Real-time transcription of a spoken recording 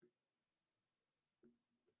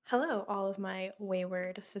Hello, all of my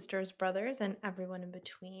wayward sisters, brothers, and everyone in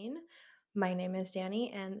between. My name is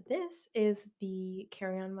Danny, and this is the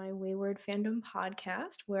Carry On My Wayward Fandom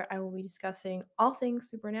podcast, where I will be discussing all things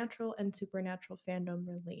supernatural and supernatural fandom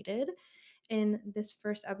related. In this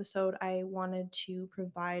first episode, I wanted to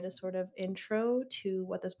provide a sort of intro to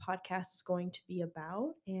what this podcast is going to be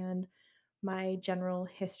about and my general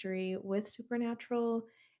history with supernatural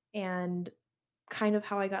and kind of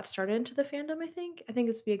how I got started into the fandom, I think. I think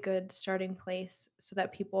this would be a good starting place so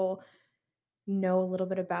that people know a little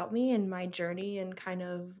bit about me and my journey and kind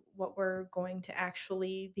of what we're going to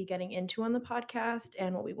actually be getting into on the podcast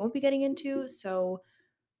and what we won't be getting into. So,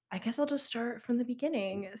 I guess I'll just start from the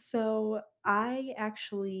beginning. So, I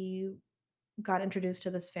actually got introduced to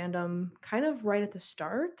this fandom kind of right at the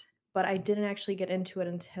start, but I didn't actually get into it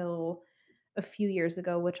until a few years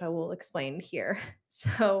ago, which I will explain here.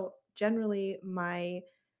 So, generally, my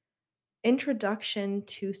introduction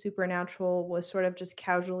to Supernatural was sort of just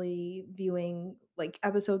casually viewing, like,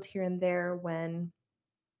 episodes here and there when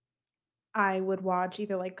I would watch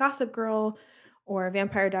either, like, Gossip Girl or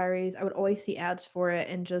Vampire Diaries. I would always see ads for it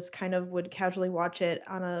and just kind of would casually watch it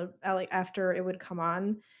on like, after it would come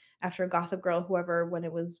on, after Gossip Girl, whoever when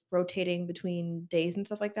it was rotating between days and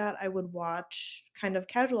stuff like that, I would watch kind of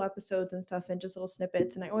casual episodes and stuff and just little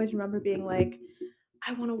snippets, and I always remember being like,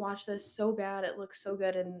 I wanna watch this so bad, it looks so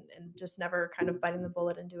good, and just never kind of biting the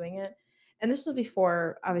bullet and doing it. And this was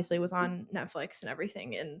before, obviously, it was on Netflix and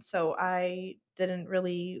everything, and so I didn't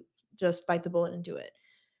really just bite the bullet and do it.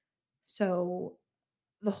 So,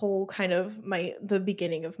 the whole kind of the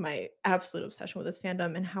beginning of my absolute obsession with this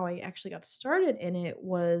fandom and how I actually got started in it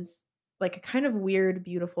was, like, a kind of weird,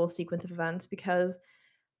 beautiful sequence of events because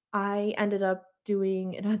I ended up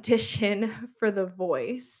doing an audition for The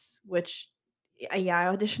Voice, which yeah,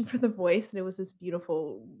 I auditioned for The Voice, and it was this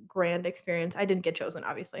beautiful, grand experience. I didn't get chosen,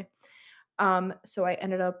 obviously. So I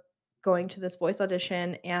ended up going to this voice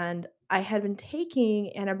audition, and I had been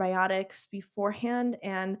taking antibiotics beforehand,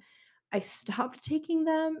 and I stopped taking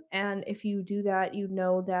them, and if you do that, you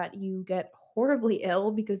know that you get horribly ill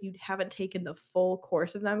because you haven't taken the full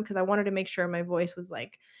course of them, because I wanted to make sure my voice was,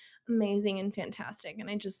 like, amazing and fantastic, and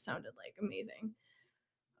I just sounded, like, amazing.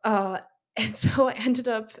 Uh, and so I ended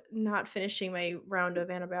up not finishing my round of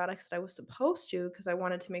antibiotics that I was supposed to because I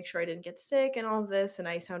wanted to make sure I didn't get sick and all of this, and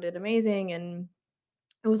I sounded amazing, and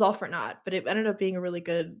it was all for naught, but it ended up being a really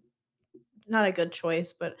good, not a good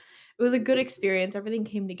choice, but it was a good experience. Everything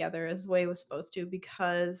came together as the way it was supposed to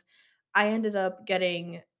because I ended up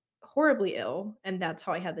getting horribly ill, and that's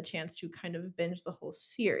how I had the chance to kind of binge the whole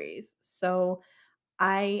series. So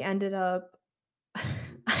I ended up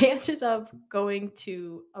I ended up going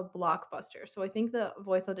to a Blockbuster. So I think the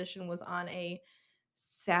voice audition was on a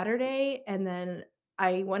Saturday, and then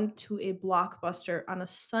I went to a Blockbuster on a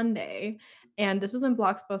Sunday, and this was when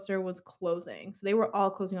Blockbuster was closing. So they were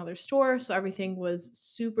all closing all their stores, so everything was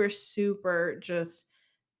super, super just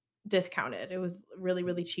discounted. It was really,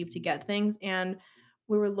 really cheap to get things, and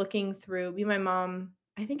we were looking through me and my mom.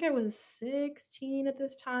 I think I was 16 at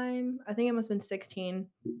this time. I think I must've been 16.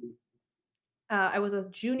 I was a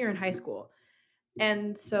junior in high school,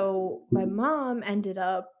 and so my mom ended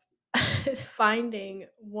up finding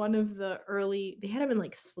one of the early, they had them in,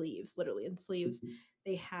 like, sleeves, literally in sleeves.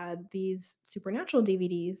 They had these Supernatural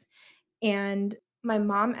DVDs, and my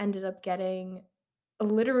mom ended up getting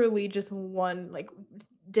literally just one, like,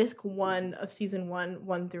 disc 1 of season 1,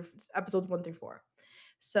 1 through episodes 1 through 4.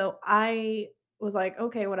 So I was like,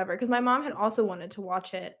 "Okay, whatever," because my mom had also wanted to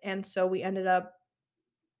watch it, and so we ended up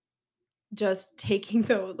just taking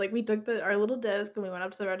those, like, we took our little disc and we went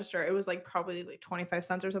up to the register. It was, like, probably, like, 25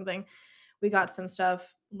 cents or something. We got some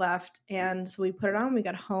stuff left, and so we put it on, we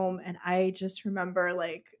got home, and I just remember,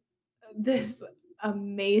 like, this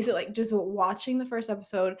amazing, like, just watching the first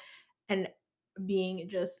episode and being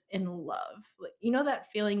just in love. Like, you know that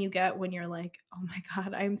feeling you get when you're like, "Oh my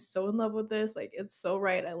god, I'm so in love with this, like, it's so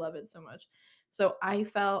right, I love it so much." So I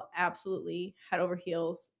fell absolutely head over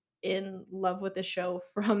heels in love with the show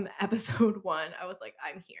from episode 1. I was like,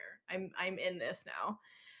 "I'm here. I'm in this now."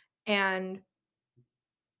 And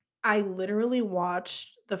I literally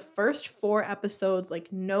watched the first 4 episodes,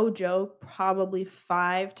 like, no joke, probably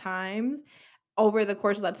 5 times over the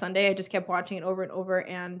course of that Sunday. I just kept watching it over and over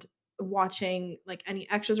and watching, like, any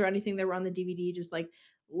extras or anything that were on the DVD, just, like,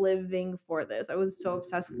 living for this. I was so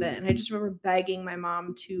obsessed with it, and I just remember begging my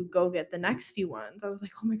mom to go get the next few ones. I was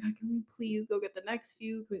like, "Oh my god, can we please go get the next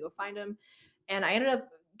few? Can we go find them?" And I ended up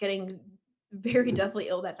getting very deathly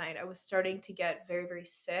ill that night. I was starting to get very, very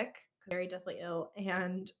sick, very deathly ill,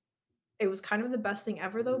 and it was kind of the best thing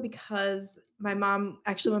ever though because my mom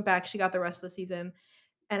actually went back, she got the rest of the season,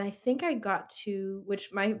 and I think I got to which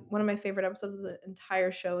my one of my favorite episodes of the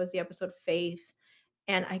entire show is the episode Faith,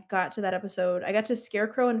 and I got to that episode I got to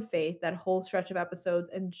Scarecrow and Faith, that whole stretch of episodes,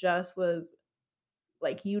 and just was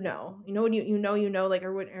like, when like,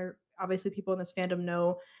 or obviously people in this fandom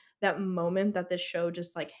know that moment that this show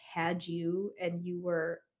just, like, had you and you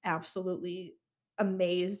were absolutely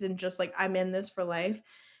amazed and just like, "I'm in this for life."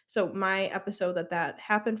 So, my episode that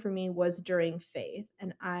happened for me was during Faith,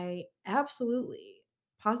 and I absolutely,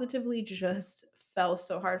 positively just fell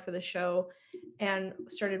so hard for the show and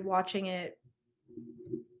started watching it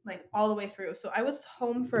like all the way through. So I was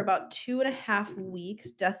home for about 2.5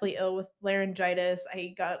 weeks, deathly ill with laryngitis.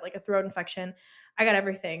 I got like a throat infection. I got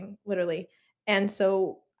everything, literally. And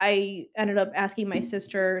so I ended up asking my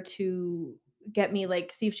sister to get me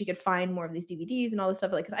like see if she could find more of these DVDs and all this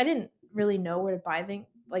stuff. Like, cause I didn't really know where to buy things,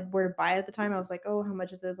 like where to buy it at the time. I was like, oh, how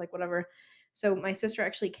much is this? Like, whatever. So my sister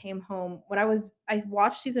actually came home when I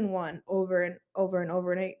watched season one over and over and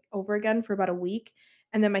over and over again for about a week,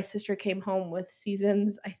 and then my sister came home with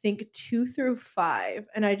seasons, I think 2 through 5,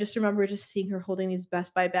 and I just remember just seeing her holding these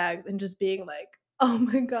Best Buy bags and just being like, "Oh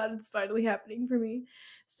my god, it's finally happening for me."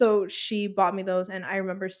 So she bought me those, and I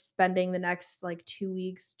remember spending the next, like, 2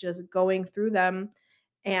 weeks just going through them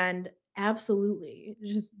and absolutely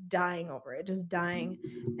just dying over it, just dying.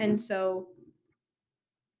 And so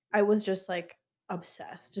I was just, like,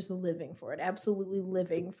 obsessed, just living for it, absolutely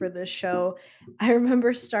living for this show. I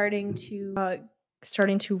remember starting to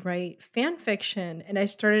write fan fiction, and I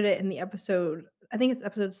started it in the episode I think it's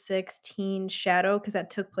episode 16, Shadow, because that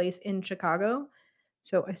took place in Chicago.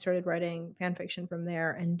 So I started writing fan fiction from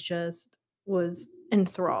there and just was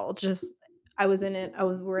enthralled, just I was in it,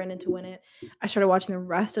 we're in it to win it. I started watching the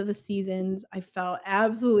rest of the seasons, I fell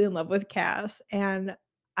absolutely in love with Cass, and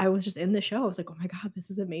I was just in the show. I was like, "Oh my god, this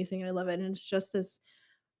is amazing. I love it." And it's just this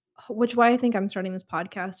which why I think I'm starting this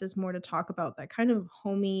podcast is more to talk about that kind of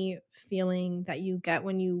homey feeling that you get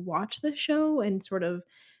when you watch the show and sort of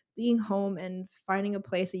being home and finding a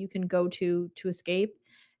place that you can go to escape.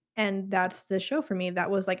 And that's the show for me.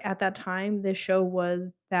 That was like at that time, this show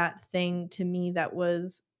was that thing to me that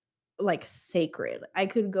was like sacred. I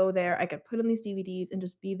could go there, I could put on these DVDs and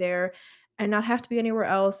just be there and not have to be anywhere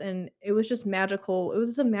else, and it was just magical. It was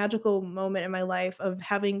just a magical moment in my life of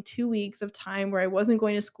having 2 weeks of time where I wasn't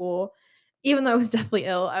going to school. Even though I was deathly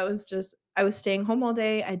ill, I was staying home all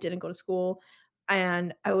day, I didn't go to school,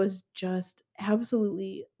 and I was just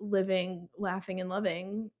absolutely living, laughing, and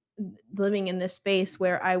loving living in this space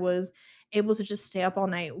where I was able to just stay up all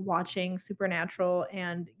night watching Supernatural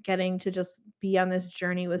and getting to just be on this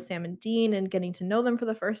journey with Sam and Dean and getting to know them for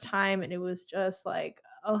the first time, and it was just like,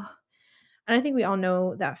 oh, and I think we all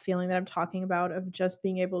know that feeling that I'm talking about of just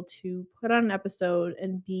being able to put on an episode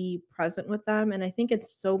and be present with them, and I think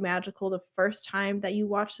it's so magical the first time that you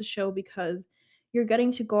watch the show because you're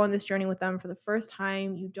getting to go on this journey with them for the first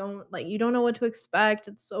time. You don't know what to expect.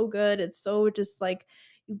 It's so good. It's so just like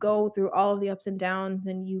you go through all of the ups and downs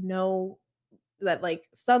and you know that like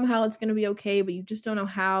somehow it's going to be okay, but you just don't know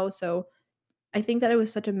how. So I think that it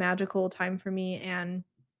was such a magical time for me and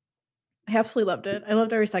I absolutely loved it. I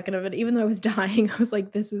loved every second of it. Even though I was dying, I was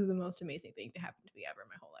like, this is the most amazing thing to happen to me ever in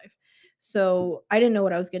my whole life. So I didn't know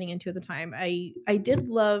what I was getting into at the time. I did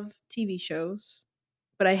love TV shows,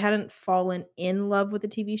 but I hadn't fallen in love with a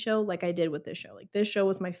TV show like I did with this show. Like this show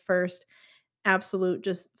was my first absolute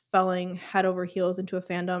just falling head over heels into a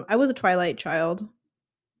fandom. I was a Twilight child.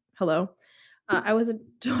 Hello. I was a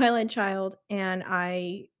Twilight child, and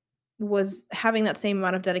I was having that same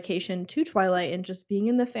amount of dedication to Twilight and just being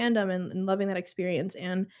in the fandom and loving that experience,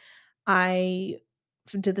 and I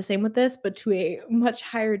did the same with this, but to a much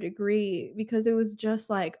higher degree because it was just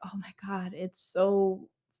like, "Oh my god, it's so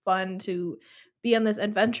fun to be on this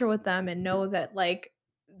adventure with them and know that, like,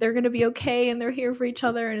 they're gonna be okay and they're here for each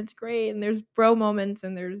other and it's great and there's bro moments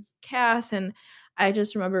and there's Cass," and I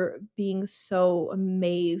just remember being so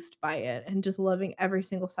amazed by it and just loving every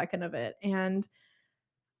single second of it, and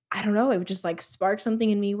I don't know, it would just, like, spark something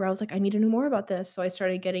in me where I was like, "I need to know more about this." So I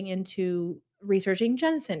started getting into researching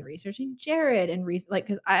Jensen, researching Jared, and like,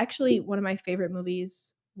 because I actually one of my favorite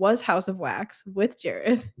movies was House of Wax with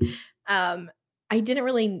Jared. I didn't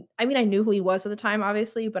really I mean, I knew who he was at the time,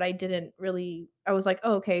 obviously, but I didn't really I was like,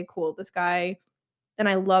 "Oh, okay, cool, this guy," and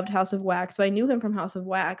I loved House of Wax, so I knew him from House of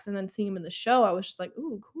Wax, and then seeing him in the show, I was just like,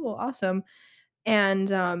 "Ooh, cool, awesome."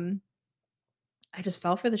 And, I just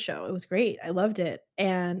fell for the show. It was great. I loved it,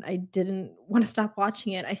 and I didn't wanna stop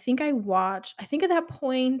watching it. I think at that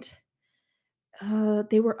point,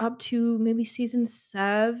 they were up to maybe season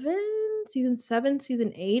 7,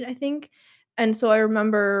 season 8, I think, And so I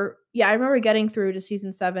remember getting through to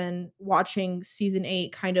season 7, watching season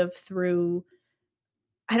 8 kind of through.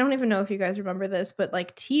 I don't even know if you guys remember this, but,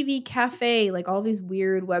 like, TV Cafe, like, all these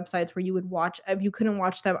weird websites where you would watch if you couldn't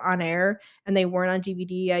watch them on air and they weren't on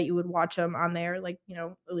DVD yet, you would watch them on there, like,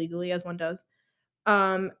 illegally as one does.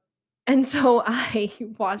 Um, and so I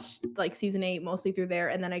watched, like, season 8 mostly through there,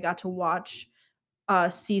 and then I got to watch,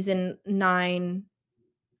 season 9.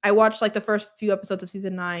 I watched, like, the first few episodes of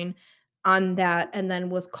season 9 on that and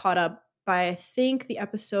then was caught up by, I think, the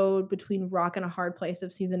episode between Rock and a Hard Place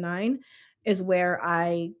of season 9 is where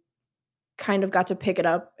I kind of got to pick it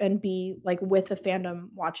up and be, like, with the fandom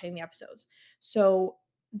watching the episodes. So,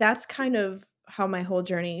 that's kind of how my whole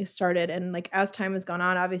journey started, and, like, as time has gone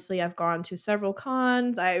on, obviously, I've gone to several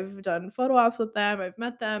cons, I've done photo ops with them, I've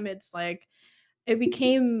met them, it's like it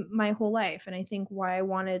became my whole life, and I think why I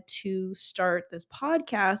wanted to start this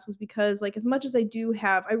podcast was because, like, as much as I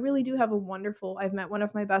really do have a wonderful I've met one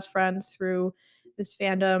of my best friends through this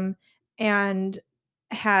fandom and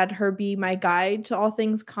had her be my guide to all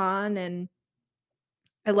things con, and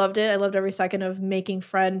I loved it. I loved every second of making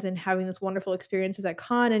friends and having this wonderful experiences at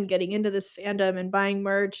con and getting into this fandom and buying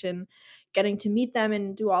merch and getting to meet them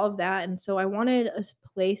and do all of that. And so I wanted a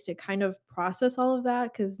place to kind of process all of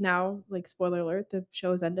that because now, like, spoiler alert, the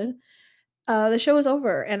show has ended. The show is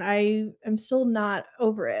over and I am still not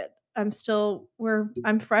over it. I'm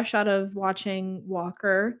fresh out of watching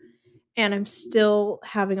Walker and I'm still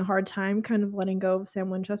having a hard time kind of letting go of Sam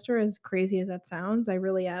Winchester, as crazy as that sounds. I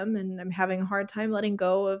really am, and I'm having a hard time letting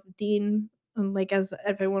go of Dean. Like, as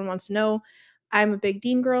everyone wants to know, I'm a big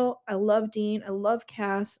Dean girl. I love Dean. I love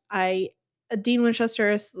Cass. Dean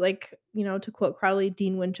Winchester is like, to quote Crowley,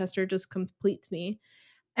 Dean Winchester just completes me.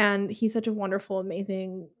 And he's such a wonderful,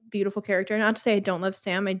 amazing, beautiful character. Not to say I don't love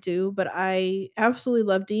Sam, I do, but I absolutely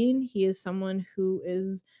love Dean. He is someone who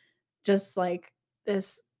is just like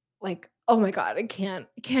this, like, oh my god, I can't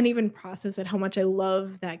even process it how much I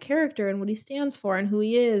love that character and what he stands for and who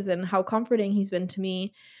he is and how comforting he's been to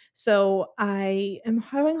me. So I am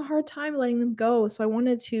having a hard time letting them go. So I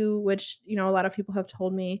wanted to, which, a lot of people have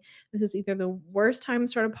told me this is either the worst time to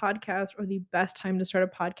start a podcast or the best time to start a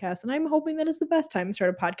podcast. And I'm hoping that it's the best time to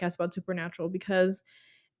start a podcast about Supernatural because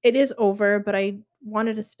it is over, but I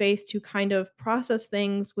wanted a space to kind of process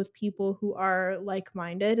things with people who are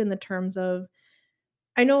like-minded in the terms of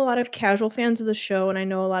I know a lot of casual fans of the show, and I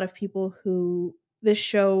know a lot of people who this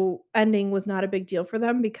show ending was not a big deal for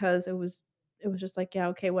them because it was just like, "Yeah,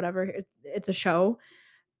 okay, whatever, it's a show."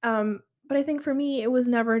 But I think for me, it was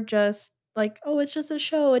never just like, "Oh, it's just a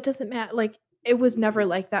show, it doesn't matter." Like, it was never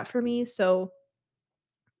like that for me, so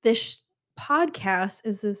this podcast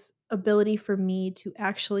is this ability for me to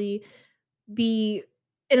actually be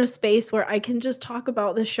in a space where I can just talk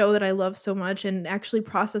about the show that I love so much and actually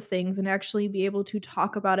process things and actually be able to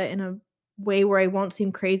talk about it in a way where I won't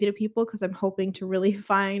seem crazy to people because I'm hoping to really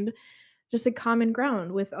find just a common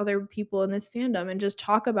ground with other people in this fandom and just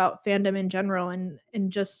talk about fandom in general and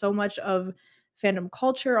just so much of fandom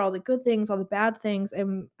culture, all the good things, all the bad things.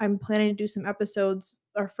 And I'm planning to do some episodes.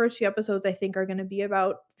 Our first few episodes I think are going to be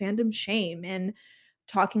about fandom shame and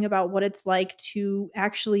talking about what it's like to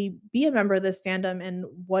actually be a member of this fandom and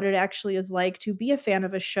what it actually is like to be a fan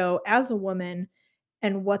of a show as a woman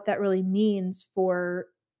and what that really means for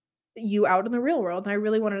you out in the real world. And I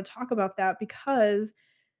really wanted to talk about that because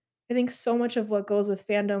I think so much of what goes with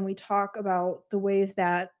fandom, we talk about the ways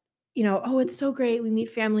that, "Oh, it's so great. We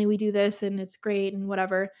meet family, we do this, and it's great, and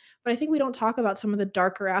whatever." But I think we don't talk about some of the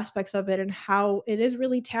darker aspects of it and how it is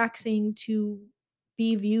really taxing to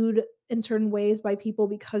be viewed in certain ways by people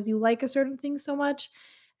because you like a certain thing so much.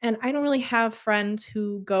 And I don't really have friends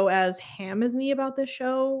who go as ham as me about this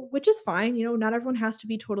show, which is fine. Not everyone has to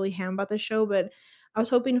be totally ham about this show, but I was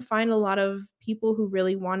hoping to find a lot of people who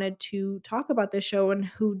really wanted to talk about this show and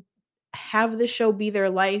who have this show be their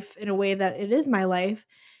life in a way that it is my life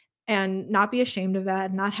and not be ashamed of that,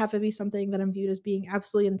 and not have it be something that I'm viewed as being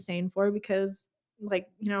absolutely insane for because, like,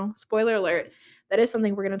 spoiler alert, that is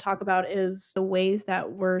something we're gonna talk about is the ways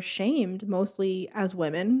that we're shamed mostly as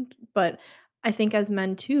women, but I think as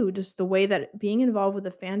men too, just the way that being involved with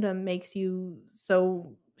the fandom makes you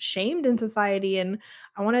so shamed in society, and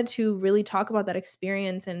I wanted to really talk about that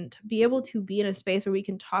experience and to be able to be in a space where we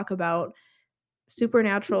can talk about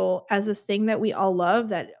Supernatural as this thing that we all love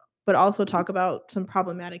that but also talk about some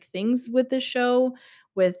problematic things with this show,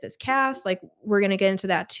 with this cast, like, we're gonna get into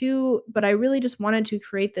that too, but I really just wanted to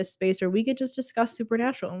create this space where we could just discuss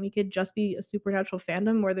Supernatural, and we could just be a Supernatural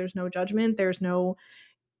fandom where there's no judgment, there's no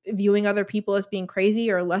viewing other people as being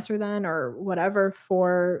crazy or lesser than or whatever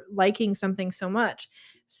for liking something so much.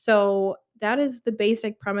 So that is the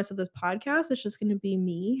basic premise of this podcast. It's just going to be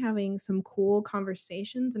me having some cool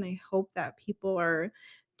conversations, and I hope that people are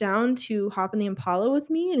down to hop in the Impala with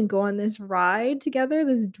me and go on this ride together,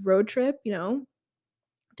 this road trip.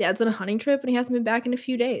 Dad's on a hunting trip and he hasn't been back in a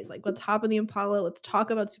few days. Like, let's hop in the Impala, let's talk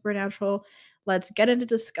about Supernatural, let's get into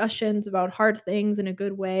discussions about hard things in a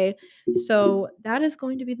good way. So, that is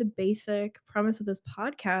going to be the basic premise of this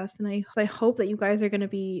podcast. And I hope that you guys are going to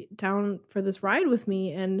be down for this ride with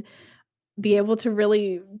me and be able to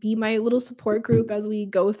really be my little support group as we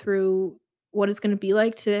go through what it's gonna be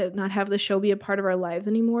like to not have the show be a part of our lives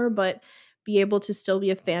anymore, but be able to still be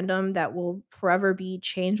a fandom that will forever be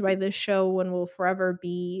changed by this show and will forever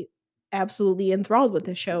be absolutely enthralled with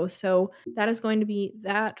the show. So that is going to be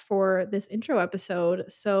that for this intro episode.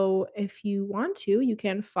 So if you want to, you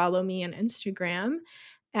can follow me on Instagram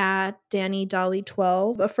at Danny Dolly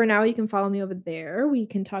 12. But for now, you can follow me over there. We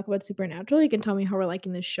can talk about Supernatural. You can tell me how we're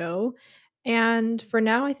liking the show. And for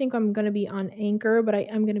now, I think I'm going to be on Anchor, but I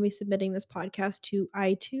am going to be submitting this podcast to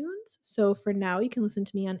iTunes. So for now, you can listen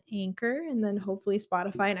to me on Anchor and then hopefully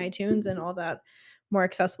Spotify and iTunes and all that more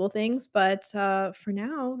accessible things. But for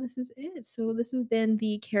now, this is it. So this has been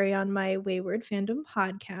the Carry On My Wayward Fandom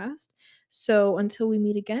podcast. So until we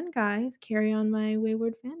meet again, guys, carry on my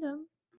wayward fandom.